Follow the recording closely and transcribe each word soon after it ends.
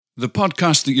The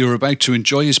podcast that you're about to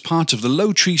enjoy is part of the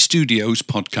Low Tree Studios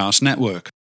podcast network.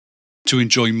 To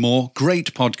enjoy more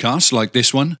great podcasts like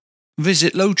this one,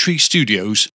 visit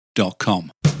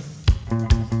lowtreestudios.com.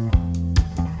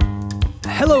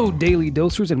 Hello, Daily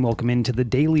Dosers, and welcome into the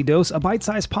Daily Dose, a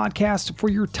bite-sized podcast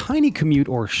for your tiny commute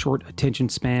or short attention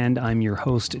span. I'm your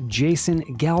host, Jason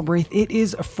Galbraith. It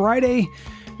is Friday,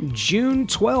 June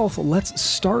 12th. Let's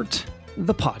start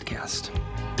the podcast.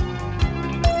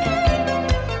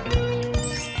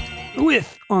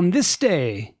 With On This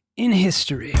Day in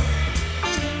History.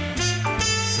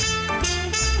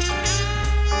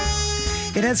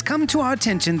 It has come to our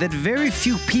attention that very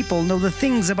few people know the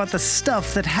things about the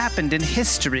stuff that happened in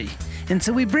history. And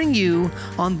so we bring you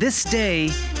On This Day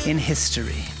in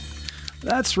History.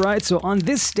 That's right. So on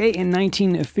this day in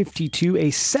 1952,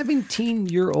 a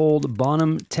 17-year-old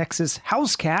Bonham, Texas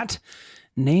house cat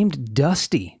named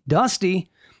Dusty. Dusty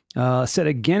set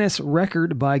a Guinness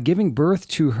record by giving birth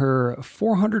to her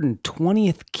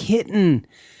 420th kitten.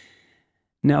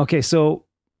 Now, okay, so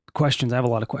questions. I have a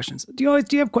lot of questions. Do you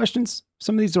have questions?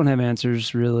 Some of these don't have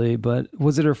answers, really, but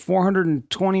was it her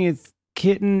 420th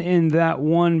kitten in that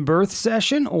one birth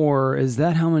session, or is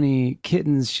that how many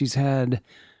kittens she's had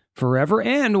forever?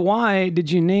 And why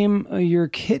did you name your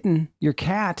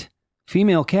cat,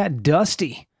 female cat,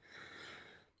 Dusty?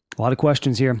 A lot of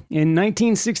questions here. In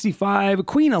 1965,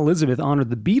 Queen Elizabeth honored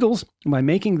the Beatles by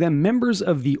making them members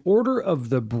of the Order of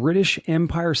the British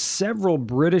Empire. Several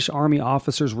British Army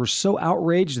officers were so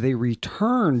outraged they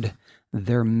returned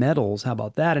their medals. How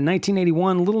about that? In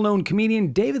 1981, little-known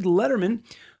comedian David Letterman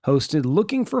hosted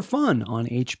Looking for Fun on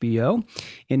HBO.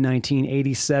 In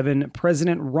 1987,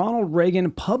 President Ronald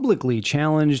Reagan publicly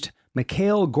challenged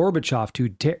Mikhail Gorbachev to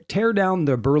tear down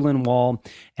the Berlin Wall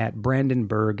at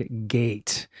Brandenburg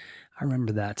Gate. I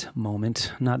remember that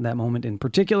moment. Not that moment in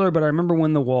particular, but I remember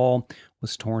when the wall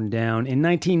was torn down. In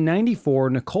 1994,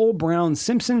 Nicole Brown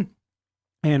Simpson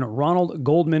and Ronald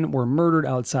Goldman were murdered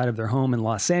outside of their home in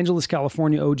Los Angeles,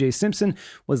 California. O.J. Simpson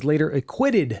was later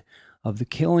acquitted of the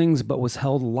killings, but was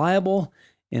held liable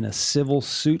in a civil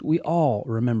suit. We all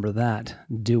remember that,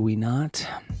 do we not?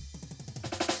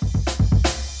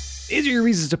 These are your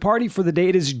reasons to party for the day.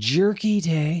 It is Jerky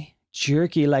Day.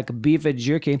 Jerky, like beef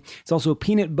jerky. It's also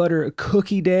Peanut Butter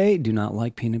Cookie Day. Do not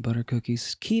like peanut butter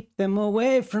cookies. Keep them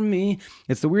away from me.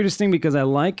 It's the weirdest thing because I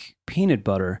like peanut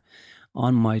butter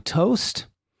on my toast,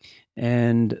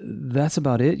 and that's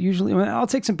about it. Usually, I'll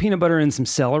take some peanut butter and some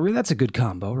celery. That's a good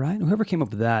combo, right? Whoever came up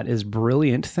with that is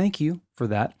brilliant. Thank you for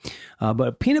that.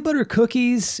 But peanut butter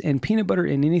cookies and peanut butter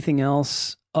in anything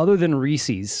else other than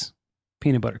Reese's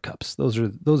peanut butter cups. Those are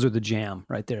the jam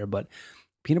right there. But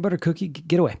peanut butter cookie,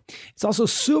 get away. It's also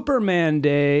Superman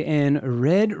Day and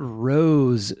Red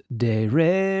Rose Day.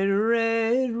 Red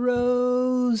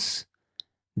Rose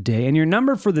Day. And your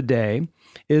number for the day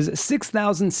is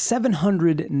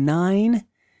 6,709.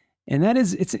 And that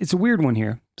is, it's a weird one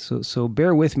here. So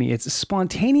bear with me. It's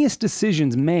spontaneous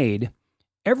decisions made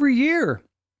every year.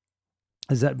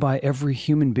 Is that by every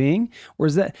human being? Or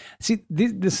is that, see,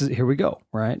 this is, here we go,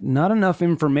 right? Not enough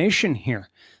information here.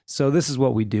 So this is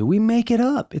what we do. We make it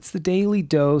up. It's the Daily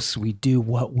Dose. We do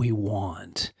what we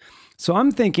want. So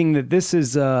I'm thinking that this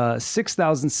is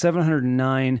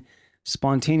 6,709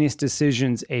 spontaneous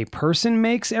decisions a person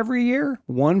makes every year.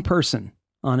 One person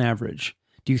on average.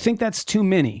 Do you think that's too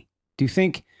many? Do you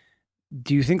think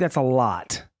that's a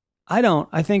lot? I don't.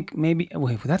 I think maybe,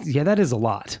 that is a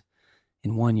lot.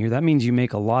 In 1 year. That means you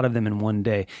make a lot of them in one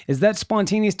day. Is that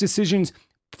spontaneous decisions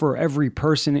for every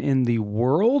person in the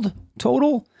world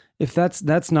total? If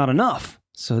that's not enough.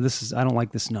 So I don't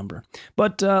like this number.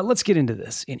 But let's get into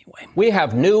this anyway. We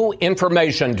have new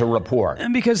information to report.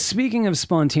 And because speaking of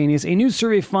spontaneous, a new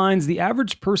survey finds the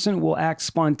average person will act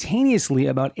spontaneously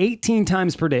about 18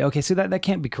 times per day. Okay, so that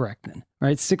can't be correct then,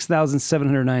 right?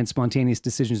 6,709 spontaneous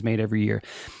decisions made every year.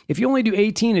 If you only do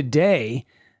 18 a day,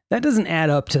 that doesn't add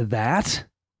up to that,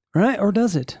 right? Or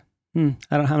does it? I'm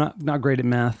not great at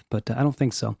math, but I don't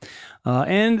think so.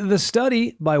 And the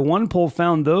study by OnePoll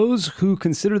found those who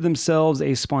consider themselves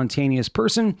a spontaneous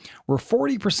person were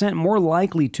 40% more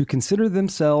likely to consider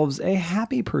themselves a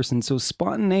happy person. So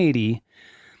spontaneity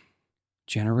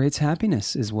generates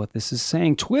happiness is what this is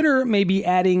saying. Twitter may be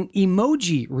adding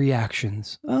emoji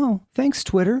reactions. Oh, thanks,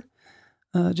 Twitter.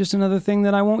 Just another thing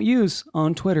that I won't use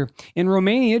on Twitter. In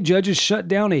Romania, judges shut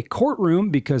down a courtroom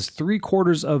because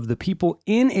 3/4 of the people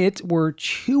in it were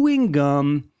chewing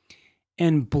gum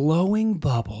and blowing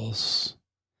bubbles.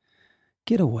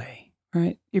 Get away,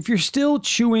 right? If you're still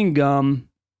chewing gum,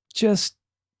 just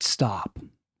stop,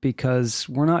 because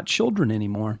we're not children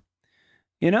anymore.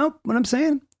 You know what I'm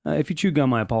saying? If you chew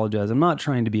gum, I apologize. I'm not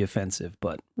trying to be offensive,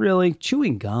 but really,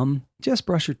 chewing gum, just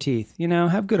brush your teeth.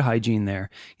 Have good hygiene there.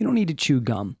 You don't need to chew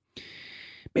gum.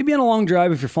 Maybe on a long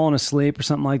drive if you're falling asleep or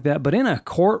something like that, but in a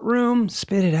courtroom,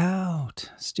 spit it out.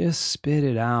 Just spit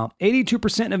it out.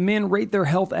 82% of men rate their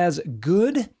health as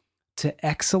good to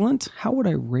excellent. How would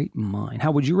I rate mine?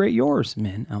 How would you rate yours,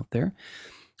 men out there?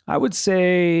 I would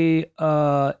say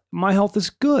my health is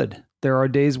good. There are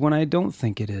days when I don't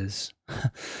think it is.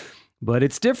 But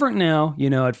it's different now,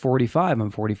 at 45.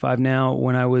 I'm 45 now.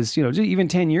 When I was, even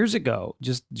 10 years ago,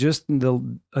 just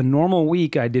a normal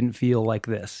week, I didn't feel like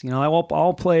this.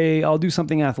 I'll do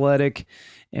something athletic,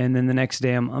 and then the next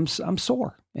day I'm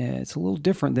sore. It's a little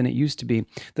different than it used to be.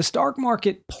 The stock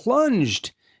market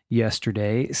plunged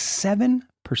yesterday, 7%.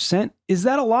 Is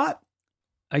that a lot?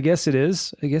 I guess it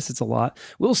is. I guess it's a lot.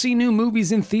 We'll see new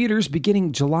movies in theaters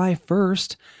beginning July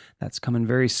 1st. That's coming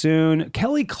very soon.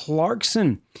 Kelly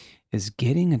Clarkson is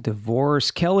getting a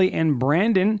divorce. Kelly and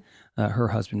Brandon, her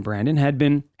husband Brandon, had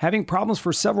been having problems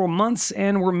for several months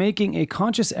and were making a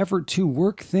conscious effort to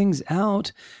work things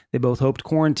out. They both hoped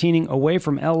quarantining away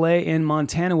from LA and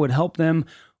Montana would help them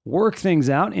work things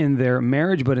out in their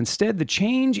marriage, but instead the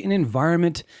change in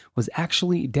environment was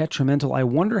actually detrimental. I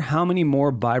wonder how many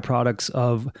more byproducts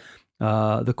of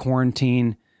the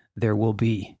quarantine there will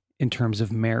be in terms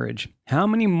of marriage. How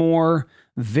many more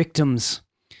victims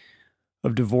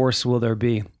of divorce will there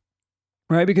be?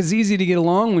 Right? Because it's easy to get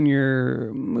along when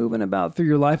you're moving about through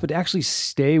your life, but to actually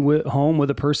stay home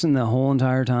with a person the whole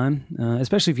entire time,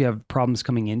 especially if you have problems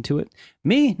coming into it.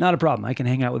 Me, not a problem. I can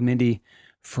hang out with Mindy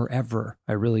forever.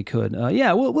 I really could.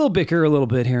 We'll bicker a little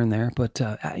bit here and there, but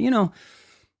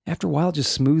after a while it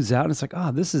just smooths out and it's like,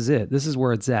 this is it. This is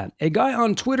where it's at. A guy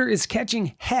on Twitter is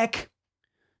catching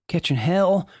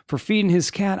hell for feeding his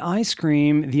cat ice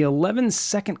cream. The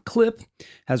 11-second clip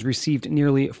has received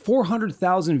nearly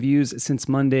 400,000 views since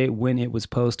Monday when it was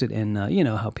posted. And you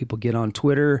know how people get on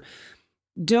Twitter.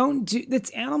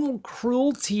 It's animal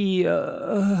cruelty.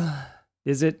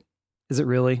 Is it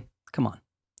really? Come on.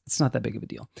 It's not that big of a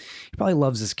deal. He probably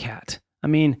loves his cat. I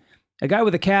mean, a guy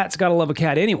with a cat's got to love a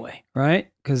cat anyway, right?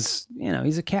 Because,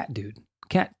 he's a cat dude.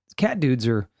 Cat dudes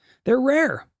they're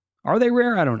rare. Are they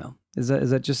rare? I don't know. Is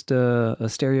that just a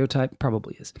stereotype?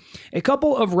 Probably is. A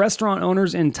couple of restaurant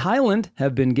owners in Thailand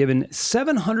have been given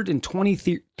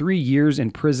 723 years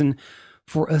in prison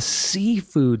for a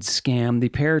seafood scam. The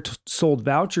pair sold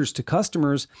vouchers to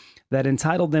customers that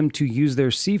entitled them to use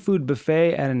their seafood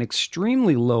buffet at an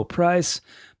extremely low price,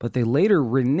 but they later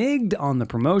reneged on the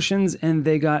promotions and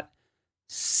they got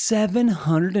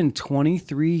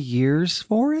 723 years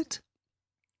for it.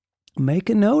 Make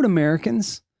a note,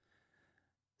 Americans.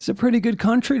 It's a pretty good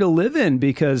country to live in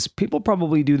because people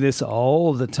probably do this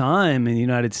all the time in the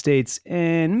United States,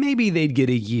 and maybe they'd get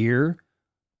a year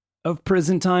of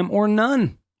prison time or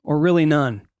none, or really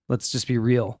none. Let's just be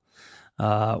real.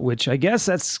 Which I guess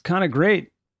that's kind of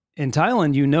great. In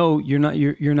Thailand,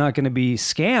 you're not going to be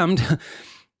scammed,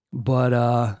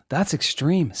 but that's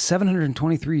extreme.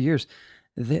 723 years.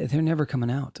 They're never coming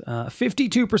out.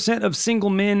 52% of single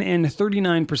men and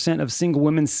 39% of single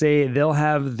women say they'll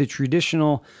have the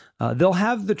traditional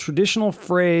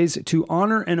phrase "to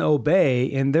honor and obey"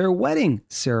 in their wedding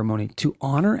ceremony. To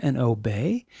honor and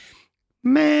obey?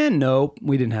 Man, nope,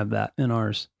 we didn't have that in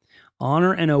ours.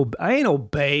 Honor and obey. I ain't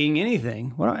obeying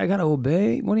anything. What I gotta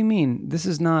obey? What do you mean? This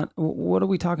is not. What are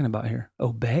we talking about here?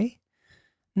 Obey?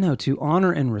 No, to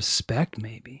honor and respect,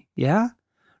 maybe. Yeah.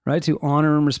 Right? To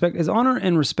honor and respect. Is honor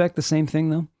and respect the same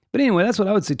thing, though? But anyway, that's what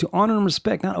I would say. To honor and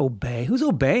respect, not obey. Who's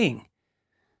obeying?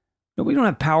 No, we don't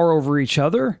have power over each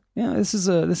other. Yeah, this is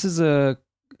a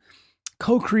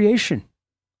co-creation.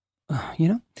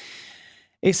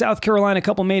 A South Carolina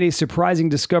couple made a surprising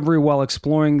discovery while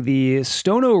exploring the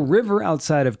Stono River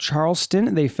outside of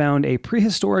Charleston. They found a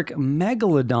prehistoric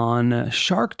megalodon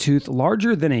shark tooth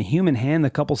larger than a human hand. The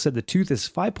couple said the tooth is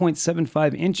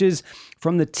 5.75 inches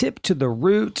from the tip to the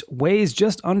root, weighs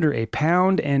just under a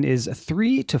pound, and is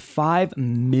 3 to 5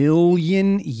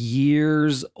 million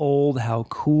years old. How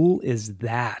cool is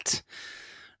that?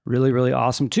 Really, really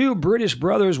awesome. 2 British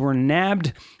brothers were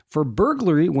nabbed for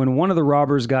burglary when one of the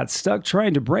robbers got stuck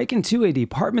trying to break into a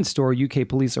department store. UK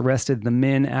police arrested the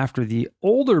men after the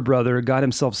older brother got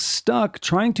himself stuck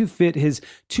trying to fit his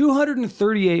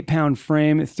 238-pound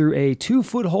frame through a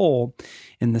 2-foot hole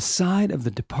in the side of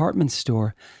the department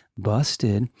store.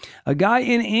 Busted. A guy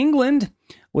in England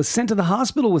was sent to the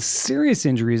hospital with serious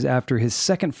injuries after his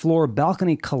second-floor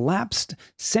balcony collapsed,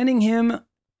 sending him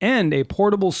and a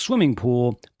portable swimming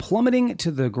pool plummeting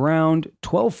to the ground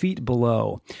 12 feet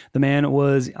below. The man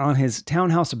was on his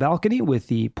townhouse balcony with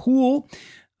the pool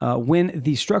When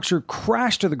the structure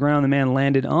crashed to the ground, the man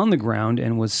landed on the ground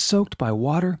and was soaked by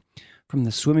water from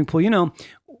the swimming pool. You know,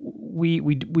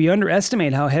 we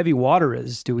underestimate how heavy water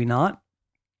is, do we not?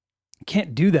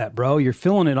 Can't do that, bro. You're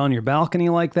filling it on your balcony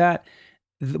like that.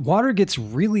 The water gets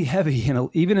really heavy,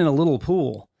 even in a little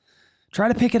pool. Try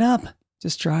to pick it up.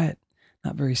 Just try it.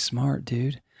 Not very smart,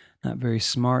 dude. Not very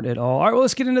smart at all. All right, well,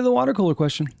 let's get into the water cooler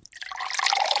question.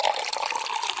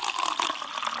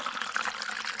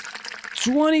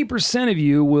 20% of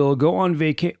you won't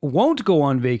go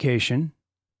on vacation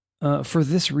for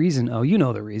this reason. Oh, you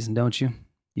know the reason, don't you?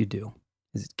 You do.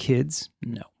 Is it kids?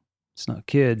 No, it's not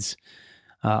kids.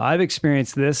 I've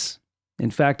experienced this.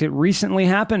 In fact, it recently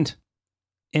happened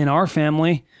in our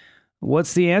family.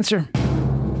 What's the answer?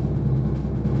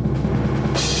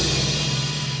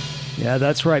 Yeah,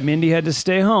 that's right. Mindy had to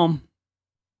stay home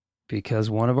because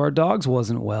one of our dogs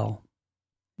wasn't well.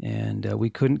 And we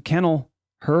couldn't kennel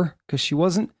her because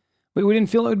we didn't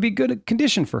feel it would be good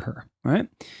condition for her, right?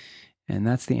 And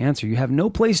that's the answer. You have no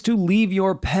place to leave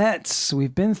your pets.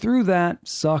 We've been through that.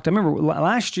 Sucked. I remember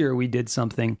last year we did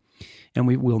something, and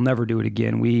we'll never do it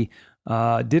again. We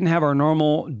didn't have our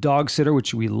normal dog sitter,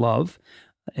 which we love.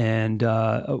 And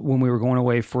when we were going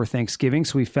away for Thanksgiving,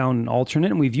 so we found an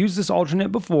alternate, and we've used this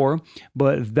alternate before,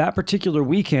 but that particular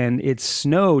weekend, it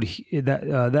snowed.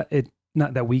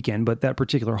 Not that weekend, but that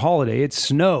particular holiday, it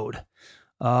snowed.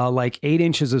 Like 8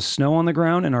 inches of snow on the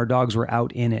ground, and our dogs were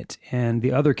out in it. And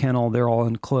the other kennel, they're all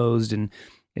enclosed, and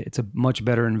it's a much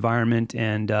better environment.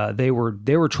 And they were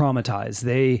traumatized.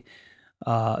 They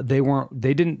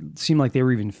didn't seem like they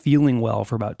were even feeling well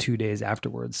for about 2 days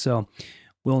afterwards. So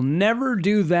we'll never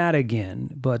do that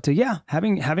again. But yeah,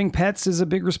 having pets is a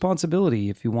big responsibility.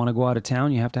 If you want to go out of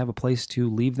town, you have to have a place to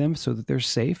leave them so that they're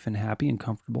safe and happy and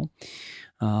comfortable.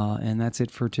 And that's it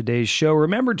for today's show.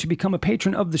 Remember to become a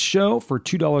patron of the show. For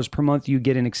 $2 per month, you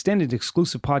get an extended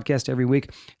exclusive podcast every week.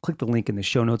 Click the link in the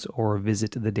show notes or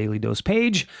visit the Daily Dose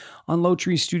page on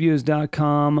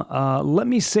lowtreestudios.com. Let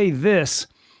me say this.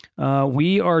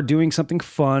 We are doing something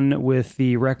fun with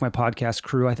the Wreck My Podcast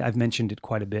crew. I've mentioned it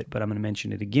quite a bit, but I'm going to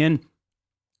mention it again.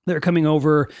 They're coming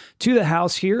over to the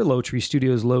house here, Low Tree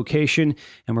Studios location,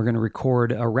 and we're going to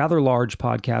record a rather large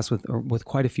podcast with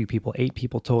quite a few people, 8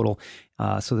 people total.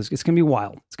 So it's going to be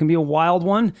wild. It's going to be a wild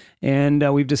one,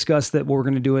 and we've discussed that we're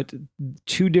going to do it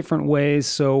 2 different ways.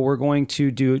 So we're going to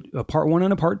do a part 1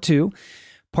 and a part 2.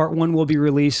 Part 1 will be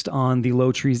released on the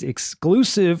Low Trees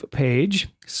exclusive page,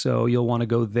 so you'll want to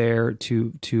go there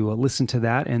to listen to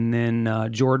that. And then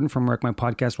Jordan from Wreck My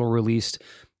Podcast will release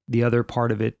the other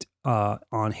part of it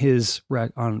on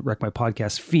Wreck My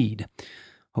Podcast feed.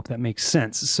 Hope that makes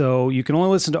sense. So you can only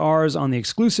listen to ours on the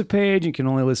exclusive page. You can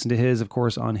only listen to his, of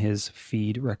course, on his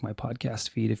feed, Wreck My Podcast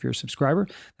feed. If you're a subscriber,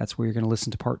 that's where you're going to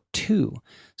listen to part 2.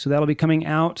 So that'll be coming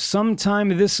out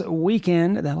sometime this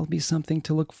weekend. That'll be something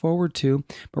to look forward to.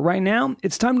 But right now,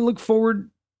 it's time to look forward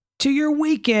to your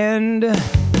weekend.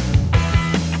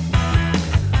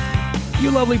 You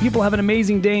lovely people have an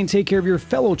amazing day and take care of your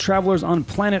fellow travelers on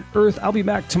planet Earth. I'll be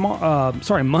back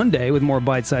Monday with more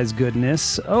bite-sized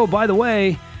goodness. Oh, by the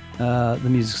way, the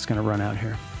music's going to run out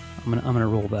here. I'm gonna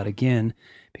roll that again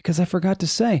because I forgot to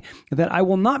say that I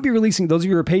will not be releasing, those of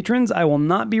you who are patrons, I will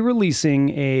not be releasing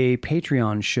a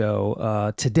Patreon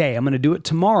show today. I'm going to do it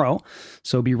tomorrow.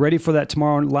 So be ready for that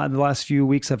tomorrow. The last few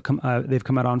weeks they've come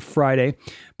out on Friday,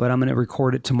 but I'm going to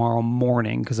record it tomorrow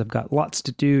morning because I've got lots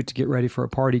to do to get ready for a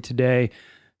party today.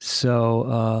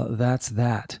 So that's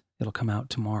that. It'll come out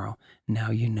tomorrow. Now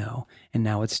you know. And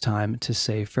now it's time to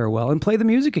say farewell and play the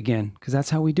music again because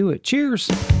that's how we do it. Cheers.